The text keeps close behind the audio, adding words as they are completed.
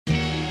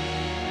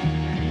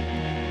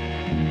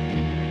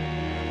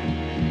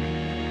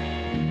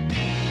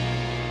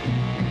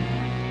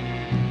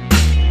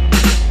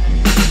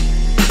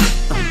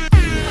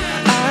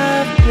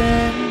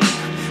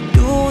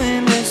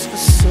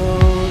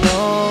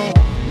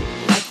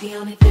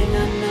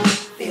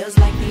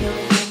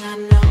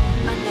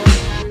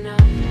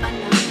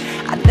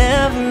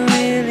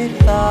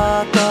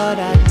I thought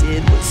I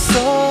did was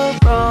so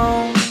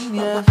wrong,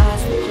 yeah. My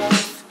eyes were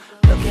closed,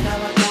 look at how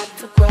I got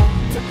to grow.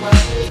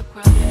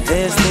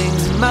 There's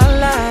things in my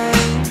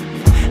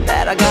life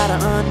that I gotta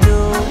undo.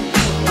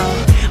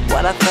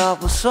 What I thought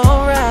was so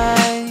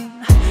right,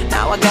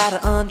 now I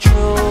gotta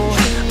untrue.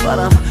 But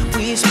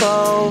we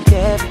spoke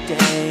every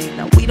day,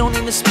 now we don't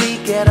even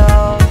speak at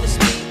all.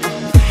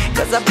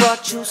 Cause I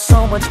brought you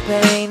so much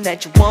pain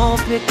that you won't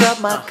pick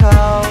up my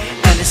call.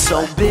 And it's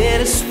so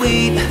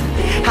bittersweet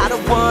how the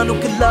one who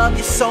could love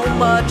you so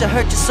much, I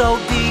hurt you so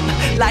deep,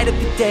 light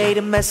up your day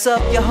to mess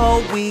up your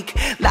whole week,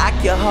 lock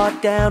your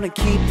heart down and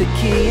keep the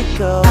key and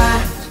go.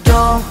 I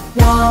don't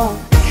want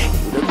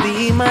you to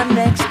be my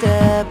next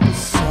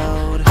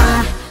episode.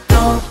 I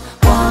don't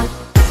want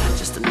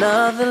just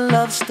another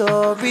love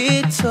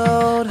story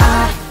told.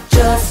 I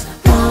just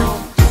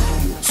want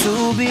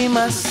to be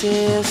my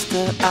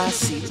sister. I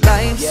see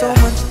life so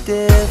much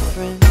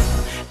different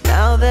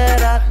now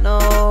that I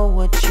know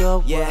what you're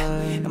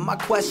worth. In my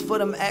quest for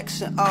them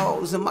X and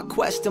O's, in my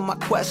quest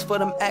for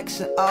them X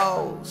and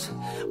O's,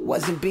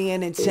 wasn't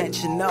being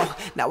intentional.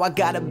 Now I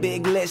got a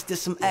big list of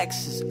some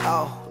X's.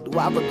 Oh, do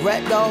I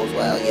regret those?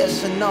 Well,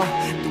 yes and no.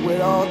 Do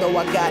it all though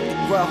I got to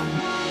grow.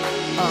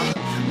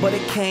 But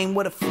it came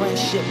with a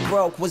friendship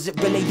broke. Was it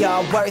really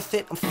all worth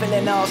it? I'm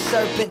feeling all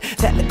serpent.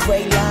 That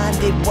Lecrae line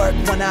did work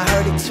when I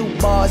heard it. 2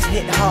 bars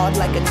hit hard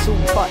like a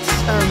 2-part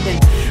sermon.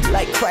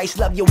 Like Christ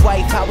love your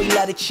wife, how he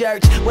love the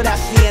church, without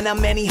seeing how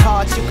many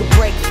hearts you could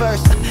break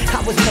first.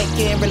 I was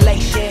making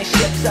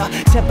relationships a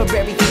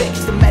temporary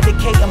fix to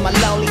medicate on my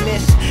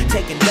loneliness,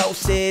 taking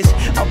doses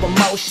of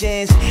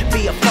emotions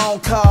via phone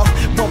call.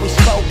 When we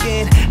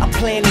spoken, I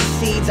planted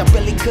seeds I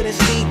really couldn't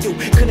see through.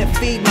 Couldn't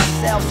feed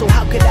myself, so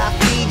how could I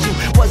feed you?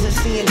 Wasn't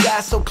seeing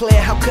God so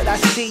clear, how could I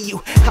see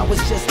you? I was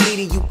just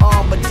leading you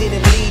on, but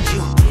didn't lead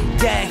you.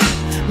 Dang,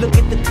 look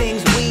at the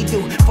things we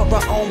do for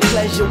our own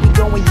pleasure. We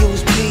go and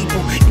use people.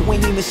 You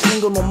ain't even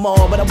single no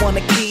more, but I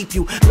wanna keep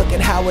you. Look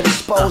at how it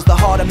exposed the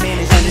heart of man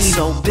is. And it's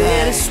so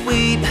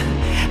bittersweet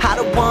how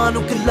the one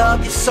who could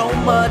love you so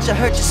much, I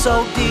hurt you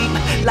so deep,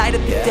 light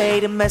up your day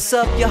to mess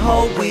up your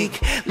whole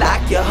week,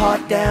 lock your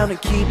heart down and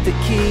keep the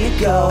key and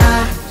go.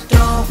 I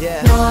don't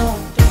want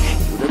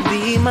you to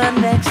be my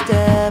next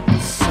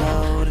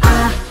episode.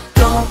 I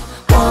don't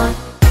want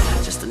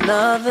just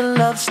another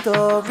love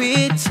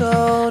story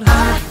told.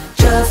 I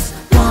just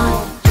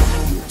want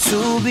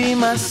to be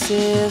my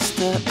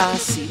sister. I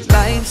see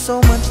life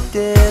so much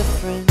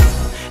different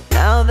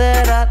now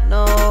that I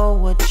know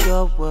what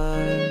you're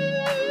worth.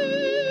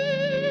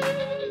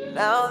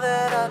 Now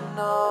that I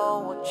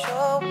know what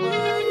you're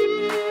worth.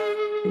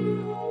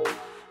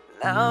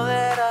 Now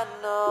that I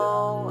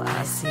know,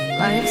 I see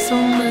life so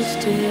much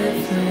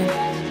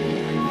different.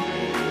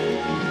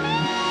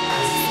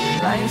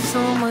 Life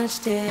so much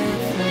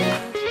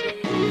different.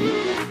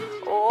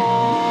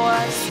 Oh,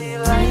 I see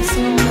Life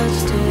so much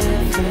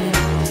different.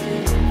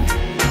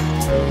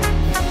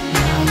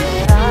 Now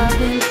that I've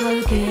been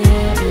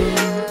forgiven.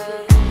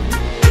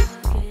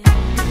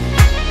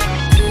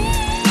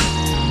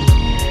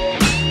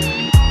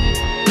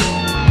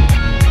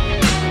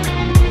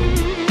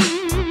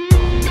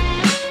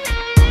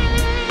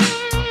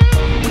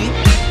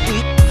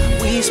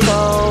 We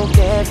spoke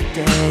every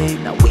day.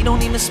 Now we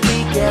don't even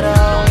speak at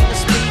all.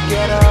 Speak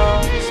at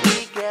all.